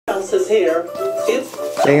else is here. It's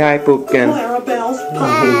Say hi, Pumpkin. Clarabelle's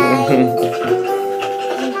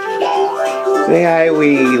Say hi,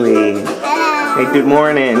 Wheelie. Hey, good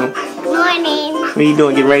morning. Morning. What are you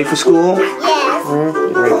doing? Getting ready for school? Yes.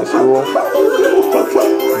 Getting ready for school.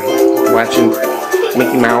 Watching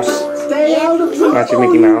Mickey Mouse. Watching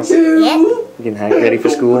Mickey Mouse. Yep. Getting ready for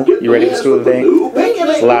school. You ready for school today?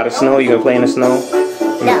 It's a lot of snow. You gonna play in the snow?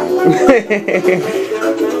 No.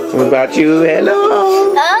 What about you? Hello.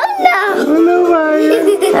 Oh no. Hello,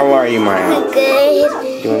 Maya. How are you, Maya?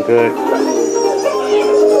 Good. Doing good.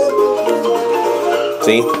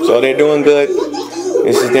 See? So they're doing good.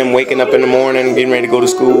 This is them waking up in the morning, getting ready to go to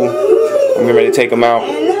school. I'm getting ready to take them out.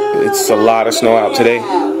 It's a lot of snow out today.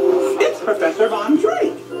 It's Professor Von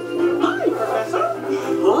Drake. Hi, Professor.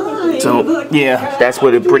 Hi. So, yeah, that's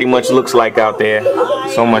what it pretty much looks like out there.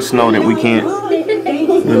 So much snow that we can't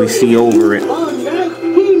really see over it.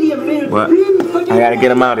 But I gotta get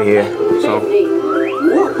them out of here. So,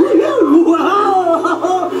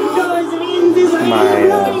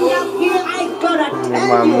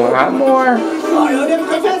 my more.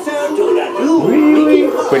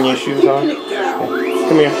 Really? Putting your shoes on? Okay.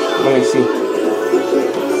 Come here. Let me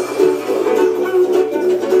see.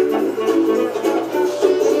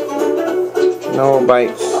 No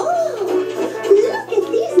bites.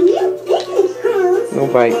 No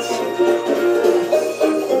bites.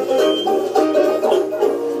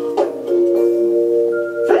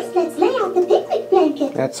 First, let's lay out the picnic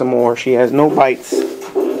blanket. That's some more. She has no bites.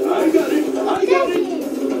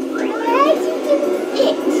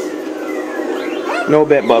 No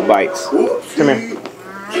bed bug bites. Come here.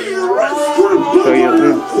 So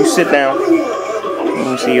you sit down.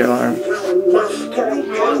 Let me see your arm.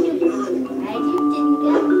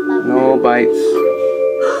 No bites.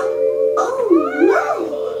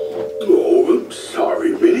 Oh,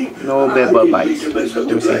 sorry, Minnie. No bed bug bites. Let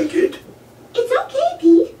me see. It's okay,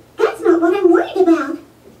 Pete. That's not what I'm worried about.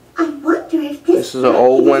 I wonder if This is an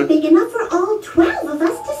old one. is big enough for all 12 of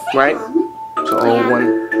us to sit Right? on. It's an old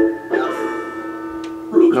one.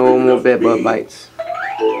 No more bed bug bites.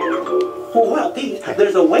 Well, Pete,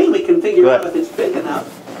 there's a way we can figure out if it's big enough.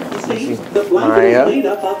 See, the blanket is made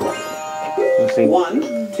up of Let's see. 1,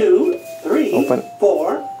 2, 3, Open.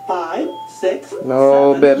 4, 5, 6,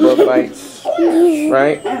 No 7, bed bug bites.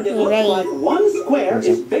 Right? and it looks like one square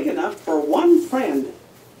is big enough for one friend.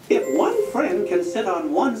 If one friend can sit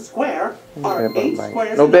on one square, are Bed bug 8 bites.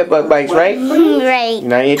 squares No bed bug enough bites, for right? 12 friends? Right. You're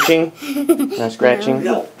not itching? Not scratching?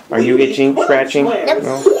 No. Are you itching, scratching?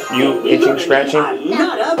 No? You itching, scratching?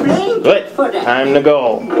 Not a blanket. Good. Time to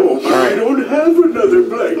go. I don't have another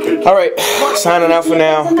blanket. Alright, signing out for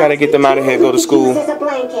now. Gotta get them out of here, go to school.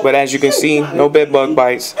 But as you can see, no bed bug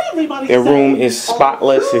bites. Their room is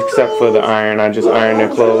spotless except for the iron. I just ironed their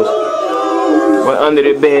clothes. But under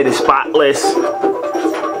their bed is spotless.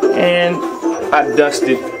 And I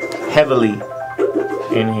dusted heavily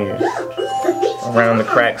in here. Around the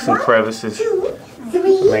cracks and crevices.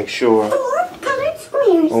 Make sure. Colored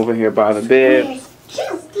squares. Over here by the bed,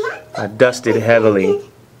 Just like I dusted heavily.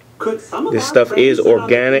 This stuff is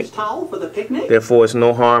organic. Therefore, Therefore, it's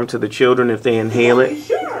no harm to the children if they inhale it.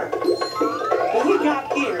 sure. We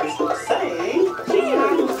got ears saying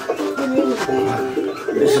cheers.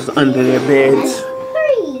 This is under their beds.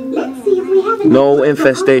 Let's see if we have No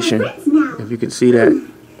infestation. If you can see that.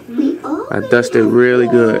 We all I dusted really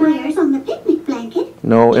good. squares on the picnic blanket.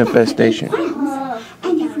 No infestation.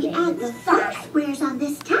 And if we add the 5 squares on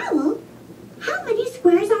this towel, how many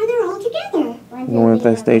squares are there altogether? No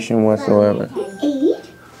infestation whatsoever. 8,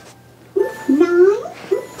 9,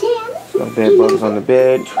 10, No bed bugs on the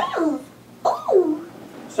bed. 12. Oh,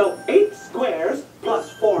 So 8 squares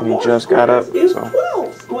plus 4 We more just got squares up, is so-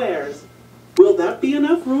 12 squares. Will that be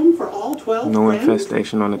enough room for all 12 No friends?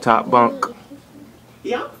 infestation on the top bunk.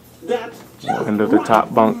 Yep, that's just Under the right.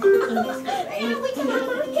 top bunk. now we can have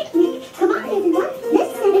our picnic. Come on, everyone.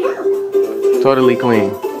 Let's set it up. Totally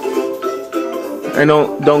clean. And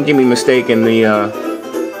don't get me mistaken,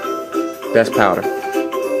 that's powder.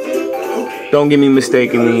 Don't get me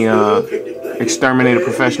mistaken, the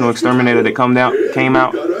professional exterminator that came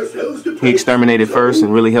out, he exterminated first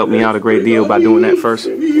and really helped me out a great deal by doing that first.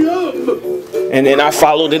 And then I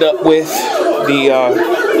followed it up with the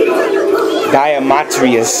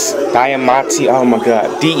oh my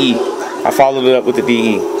god, DE. I followed it up with the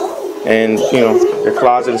DE. And, you know, the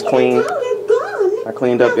closet is clean. Now they're gone. I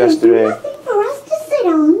cleaned up yesterday. Nothing for us to sit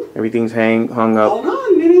on. Everything's hung up. Hold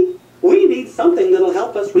on, Minnie. We need something that'll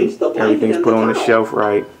help us reach the blanket Everything's and put on the towel. shelf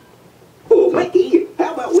right. Oh, Mickey,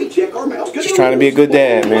 how about we check our mouse? Just trying to be a good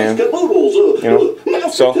dad, man. You know.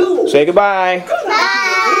 So, say goodbye.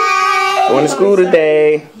 Bye. Going to school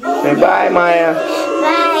today. Say bye, Maya.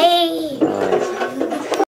 Bye.